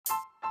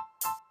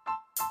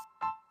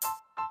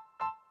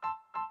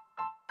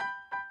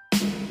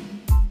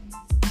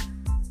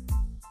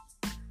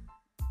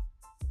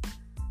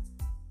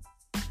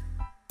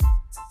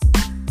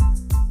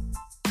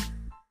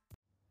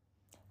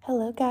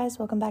Hello guys,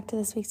 welcome back to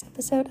this week's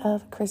episode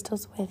of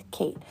Crystals with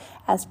Kate.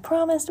 As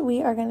promised,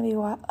 we are going to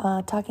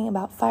be talking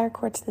about fire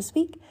quartz this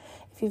week.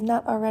 If you've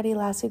not already,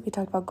 last week we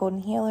talked about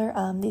golden healer.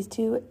 These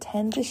two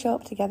tend to show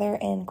up together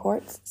in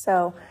quartz,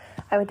 so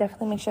I would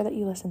definitely make sure that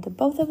you listen to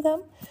both of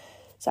them.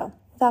 So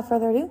without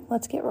further ado,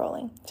 let's get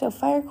rolling. So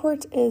fire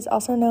quartz is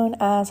also known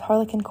as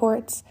harlequin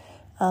quartz.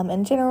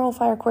 In general,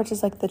 fire quartz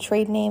is like the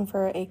trade name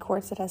for a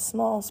quartz that has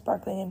small,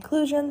 sparkling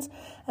inclusions,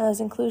 and those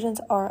inclusions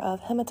are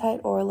of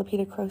hematite or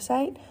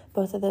lepidocrocite.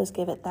 Both of those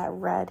give it that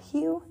red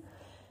hue.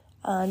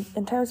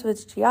 In terms of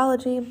its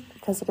geology,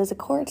 because it is a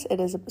quartz, it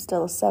is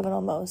still a 7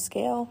 on Mohs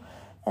scale,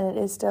 and it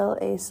is still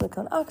a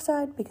silicon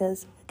oxide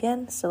because,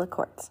 again, still a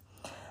quartz.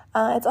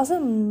 It's also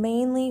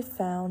mainly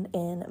found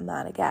in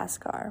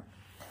Madagascar.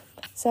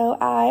 So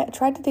I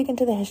tried to dig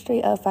into the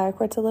history of fire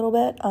quartz a little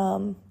bit.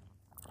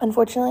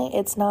 Unfortunately,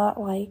 it's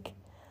not like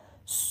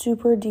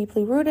super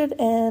deeply rooted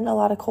in a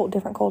lot of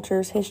different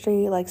cultures'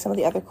 history, like some of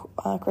the other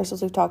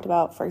crystals we've talked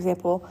about. For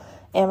example,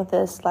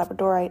 amethyst,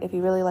 labradorite. If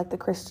you really like the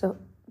crystal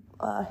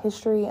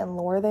history and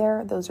lore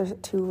there, those are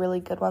two really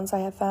good ones I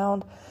have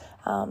found.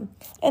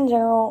 In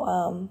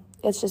general,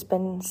 it's just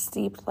been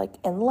steeped like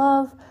in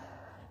love.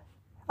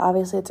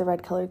 Obviously, it's a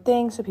red colored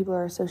thing, so people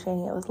are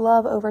associating it with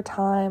love over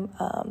time.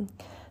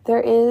 There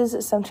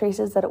is some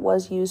traces that it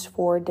was used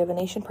for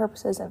divination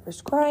purposes and for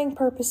scrying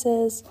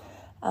purposes.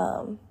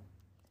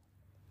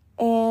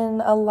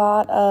 In a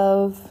lot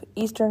of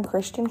Eastern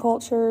Christian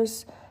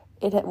cultures,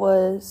 it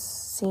was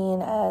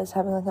seen as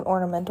having like an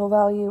ornamental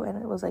value,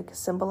 and it was like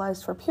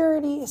symbolized for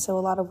purity. So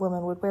a lot of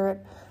women would wear it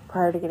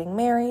prior to getting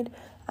married.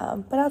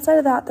 But outside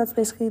of that, that's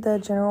basically the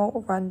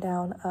general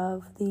rundown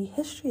of the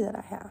history that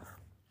I have.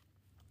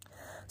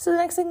 So the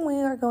next thing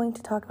we are going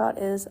to talk about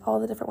is all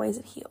the different ways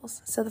it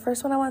heals. So the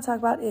first one I want to talk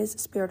about is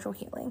spiritual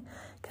healing,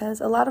 because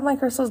a lot of my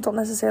crystals don't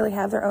necessarily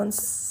have their own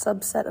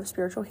subset of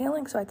spiritual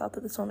healing, so I thought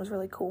that this one was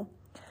really cool.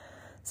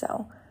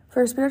 So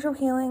for spiritual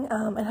healing,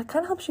 it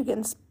kind of helps you get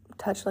in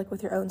touch like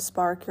with your own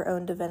spark, your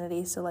own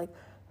divinity. So like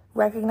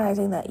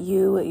recognizing that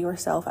you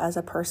yourself as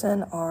a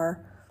person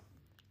are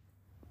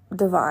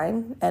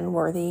divine and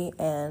worthy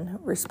and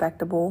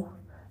respectable,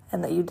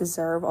 and that you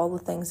deserve all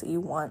the things that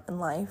you want in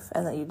life,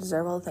 and that you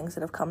deserve all the things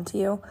that have come to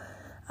you.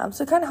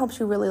 So it kind of helps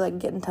you really like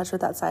get in touch with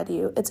that side of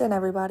you. It's in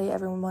everybody.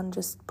 Everyone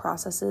just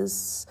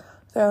processes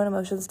their own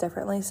emotions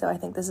differently. So I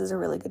think this is a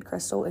really good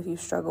crystal if you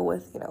struggle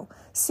with,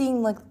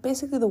 seeing like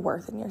basically the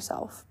worth in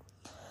yourself.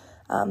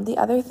 The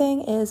other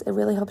thing is it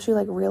really helps you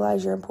like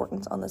realize your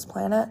importance on this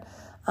planet.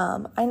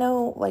 I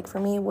know like for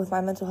me with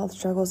my mental health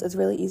struggles, it's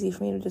really easy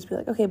for me to just be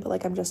like, okay, but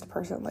like I'm just a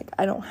person. Like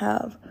I don't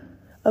have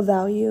a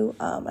value.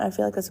 And I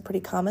feel like that's a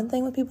pretty common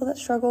thing with people that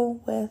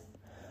struggle with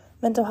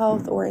mental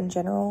health or in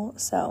general.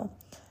 So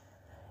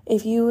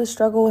if you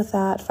struggle with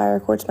that, fire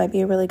quartz might be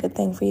a really good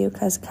thing for you,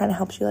 because it kind of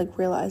helps you like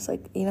realize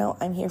like,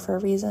 I'm here for a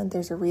reason.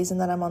 There's a reason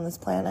that I'm on this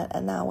planet.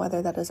 And now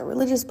whether that is a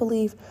religious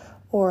belief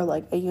or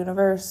like a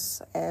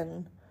universe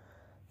and,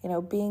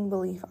 being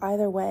belief,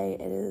 either way,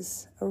 it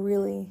is a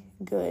really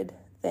good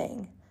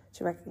thing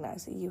to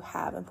recognize that you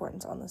have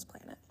importance on this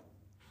planet.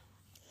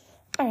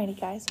 Alrighty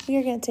guys, we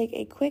are going to take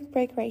a quick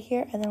break right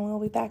here, and then we'll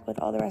be back with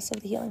all the rest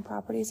of the healing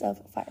properties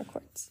of fire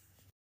quartz.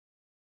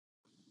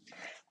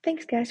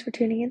 Thanks guys for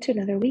tuning in to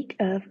another week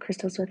of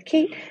Crystals with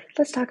Kate.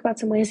 Let's talk about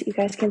some ways that you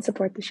guys can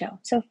support the show.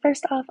 So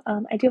first off,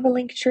 I do have a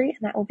link tree,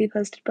 and that will be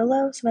posted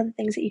below. Some of the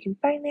things that you can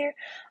find there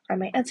are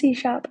my Etsy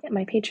shop,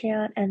 my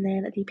Patreon, and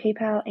then the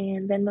PayPal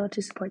and Venmo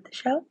to support the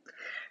show.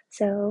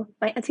 So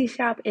my Etsy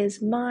shop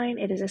is mine.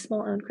 It is a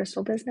small owned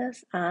crystal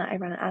business. I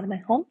run it out of my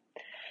home.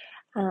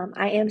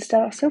 I am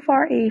still so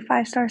far a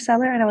 5-star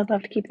seller, and I would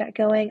love to keep that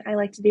going. I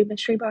like to do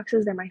mystery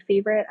boxes. They're my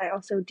favorite. I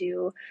also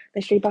do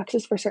mystery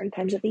boxes for certain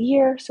times of the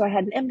year. So I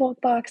had an in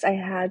bulk box, I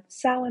had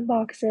Samhain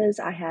boxes,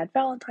 I had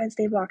Valentine's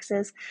Day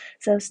boxes.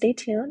 So stay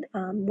tuned.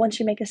 Once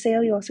you make a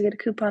sale, you also get a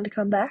coupon to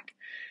come back.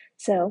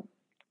 So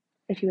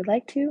if you would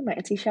like to, my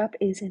Etsy shop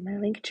is in my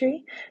link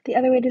tree. The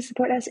other way to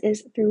support us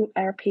is through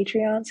our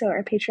Patreon. So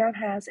our Patreon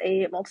has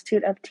a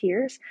multitude of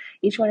tiers.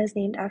 Each one is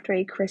named after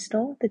a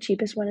crystal. The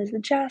cheapest one is the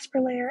Jasper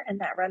layer, and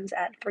that runs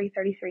at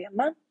 $3.33 a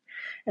month.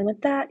 And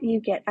with that,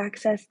 you get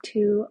access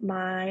to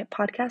my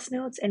podcast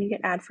notes, and you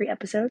get ad-free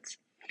episodes.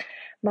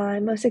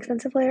 My most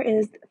expensive layer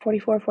is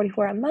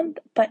 $44.44 a month,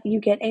 but you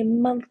get a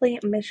monthly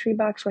mystery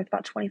box worth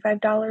about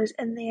 $25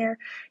 in there.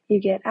 You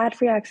get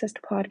ad-free access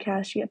to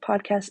podcasts, you get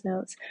podcast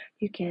notes,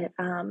 you get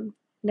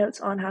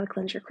notes on how to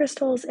cleanse your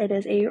crystals. It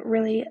is a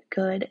really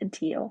good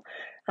deal.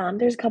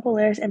 There's a couple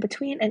layers in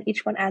between, and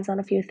each one adds on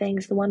a few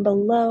things. The one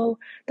below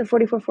the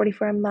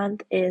 $44.44 a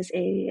month is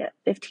a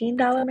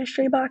 $15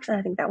 mystery box, and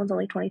I think that one's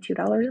only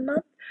 $22 a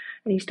month,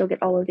 and you still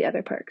get all of the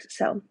other perks.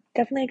 So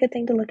definitely a good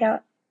thing to look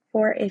out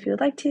for if you would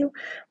like to.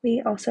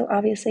 We also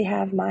obviously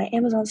have my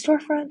Amazon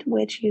storefront,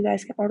 which you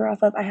guys can order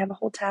off of. I have a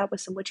whole tab with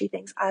some witchy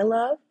things I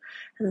love.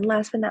 And then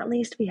last but not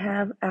least, we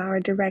have our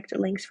direct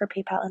links for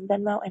PayPal and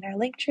Venmo in our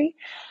link tree,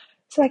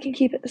 so I can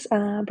keep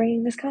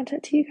bringing this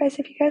content to you guys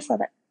if you guys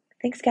love it.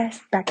 Thanks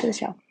guys. Back to the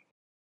show.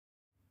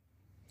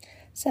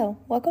 So,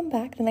 welcome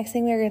back. The next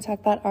thing we are going to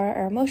talk about are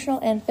our emotional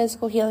and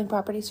physical healing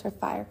properties for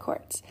fire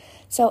quartz.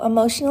 So,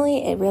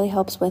 emotionally, it really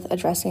helps with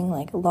addressing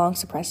like long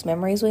suppressed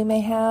memories we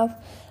may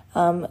have.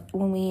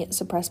 When we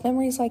suppress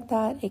memories like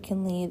that, it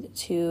can lead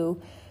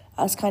to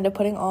us kind of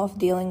putting off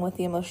dealing with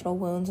the emotional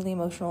wounds and the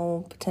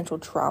emotional potential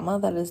trauma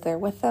that is there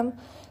with them.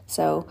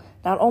 So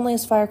not only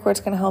is fire quartz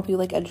going to help you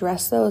like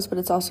address those, but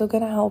it's also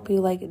going to help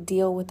you like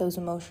deal with those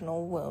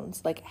emotional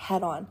wounds like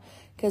head on,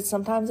 because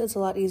sometimes it's a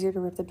lot easier to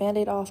rip the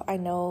Band-Aid off. I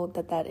know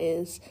that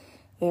is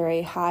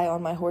very high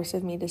on my horse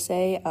of me to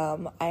say.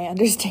 I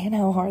understand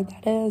how hard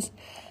that is.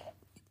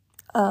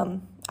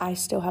 I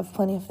still have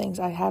plenty of things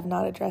I have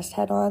not addressed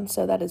head on,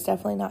 so that is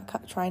definitely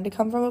not trying to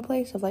come from a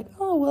place of like,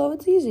 oh, well,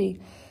 it's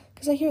easy,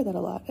 because I hear that a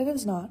lot, and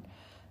it's not.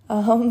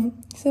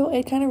 So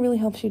it kind of really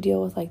helps you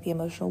deal with like the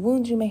emotional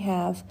wounds you may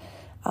have,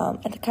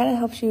 and it kind of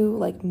helps you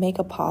like make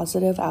a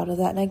positive out of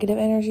that negative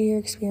energy you're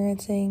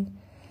experiencing.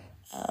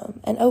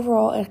 And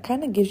overall, it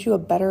kind of gives you a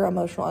better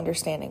emotional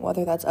understanding,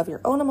 whether that's of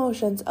your own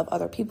emotions, of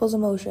other people's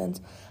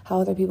emotions, how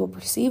other people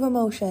perceive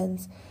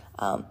emotions.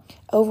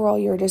 Overall,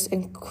 you're just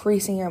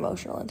increasing your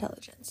emotional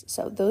intelligence.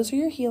 So those are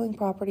your healing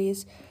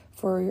properties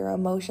for your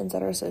emotions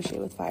that are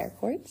associated with fire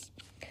quartz.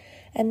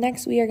 And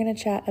next, we are going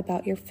to chat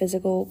about your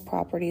physical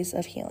properties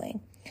of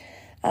healing.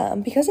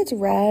 Because it's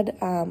red,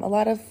 a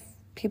lot of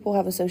people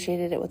have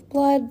associated it with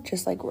blood,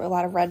 just like a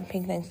lot of red and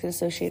pink things get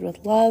associated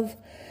with love.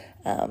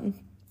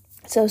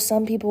 So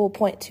some people will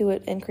point to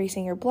it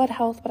increasing your blood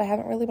health, but I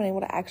haven't really been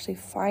able to actually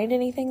find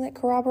anything that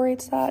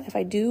corroborates that. If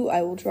I do,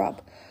 I will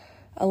drop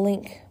a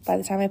link by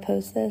the time I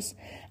post this.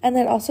 And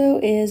that also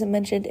is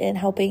mentioned in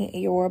helping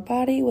your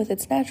body with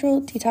its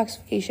natural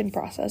detoxification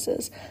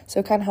processes.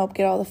 So kind of help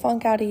get all the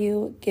funk out of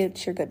you,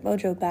 get your good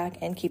mojo back,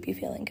 and keep you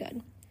feeling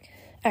good.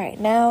 All right,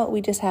 now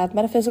we just have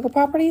metaphysical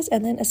properties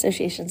and then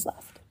associations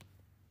left.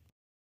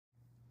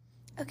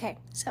 Okay,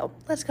 so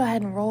let's go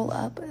ahead and roll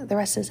up the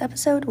rest of this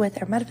episode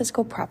with our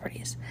metaphysical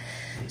properties.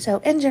 So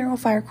in general,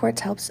 fire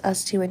quartz helps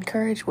us to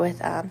encourage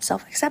with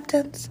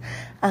self-acceptance.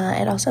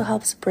 It also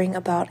helps bring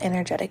about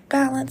energetic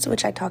balance,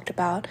 which I talked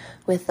about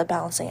with the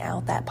balancing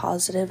out that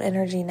positive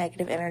energy,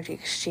 negative energy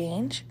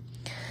exchange.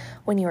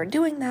 When you are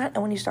doing that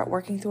and when you start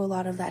working through a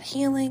lot of that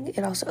healing,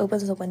 it also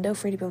opens the window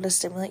for you to be able to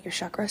stimulate your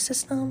chakra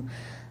system.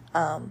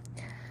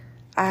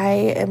 I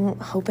am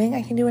hoping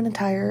I can do an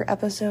entire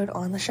episode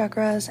on the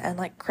chakras and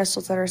like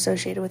crystals that are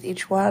associated with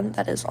each one.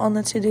 That is on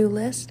the to-do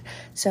list.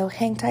 So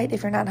hang tight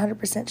if you're not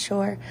 100%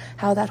 sure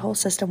how that whole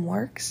system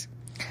works.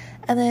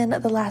 And then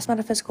the last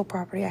metaphysical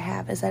property I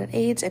have is that it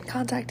aids in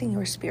contacting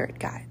your spirit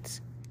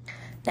guides.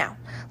 Now,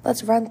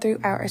 let's run through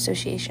our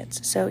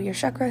associations. So your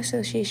chakra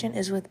association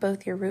is with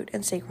both your root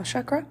and sacral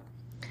chakra.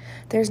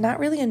 There's not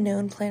really a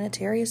known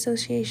planetary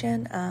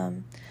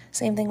association.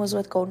 Same thing was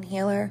with Golden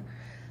Healer.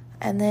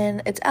 And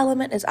then its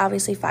element is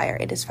obviously fire.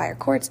 It is fire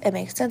quartz. It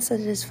makes sense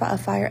that it is a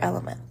fire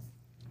element.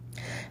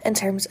 In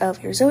terms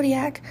of your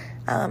zodiac,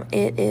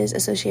 it is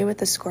associated with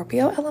the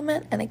Scorpio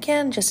element. And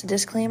again, just a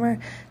disclaimer,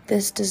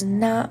 this does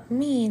not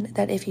mean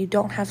that if you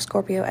don't have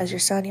Scorpio as your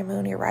sun, your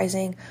moon, your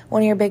rising,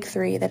 one of your big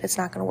three, that it's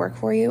not going to work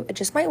for you. It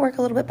just might work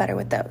a little bit better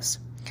with those.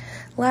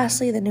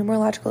 Lastly, the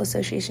numerological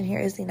association here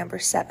is the number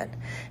 7.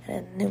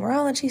 And in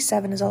numerology,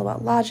 7 is all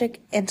about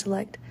logic,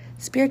 intellect,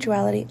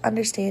 spirituality,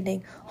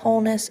 understanding,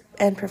 wholeness,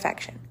 and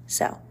perfection.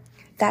 So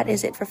that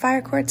is it for fire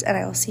quartz, and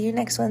I will see you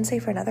next Wednesday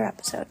for another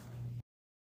episode.